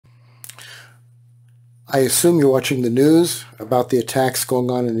I assume you're watching the news about the attacks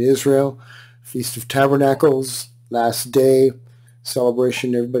going on in Israel. Feast of Tabernacles, last day,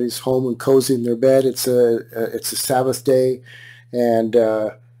 celebration. Everybody's home and cozy in their bed. It's a Sabbath day, and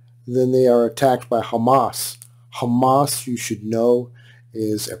then they are attacked by Hamas. Hamas, you should know,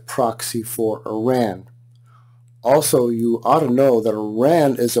 is a proxy for Iran. Also, you ought to know that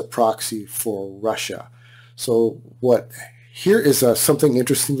Iran is a proxy for Russia. So here is something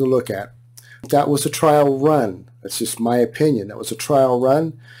interesting to look at. That was a trial run. That's just my opinion. That was a trial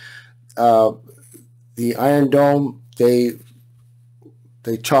run. The Iron Dome, they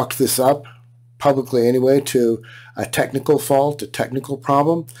chalked this up publicly anyway to a technical fault, a technical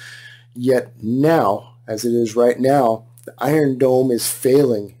problem. Yet now, as it is right now, the Iron Dome is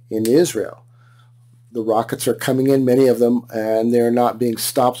failing in Israel. The rockets are coming in, many of them, and they're not being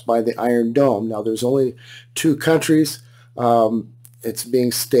stopped by the Iron Dome. Now, there's only two countries, it's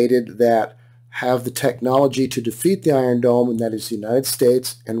being stated, that have the technology to defeat the Iron Dome, and that is the United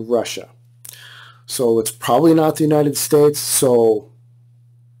States and Russia. So it's probably not the United States, so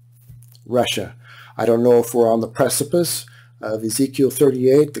Russia. I don't know if we're on the precipice of Ezekiel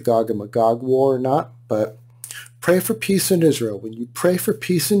 38, the Gog and Magog war, or not, but pray for peace in Israel. When you pray for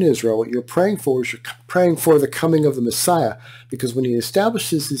peace in Israel, what you're praying for is you're praying for the coming of the Messiah, because when he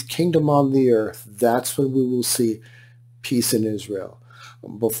establishes his kingdom on the earth, that's when we will see peace in Israel.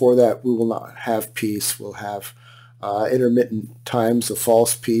 Before that, we will not have peace. We'll have intermittent times of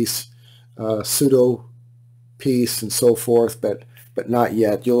false peace, pseudo peace, and so forth, but not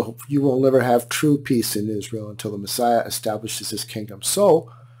yet. You will never have true peace in Israel until the Messiah establishes his kingdom.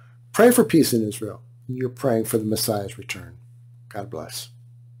 So pray for peace in Israel. You're praying for the Messiah's return. God bless.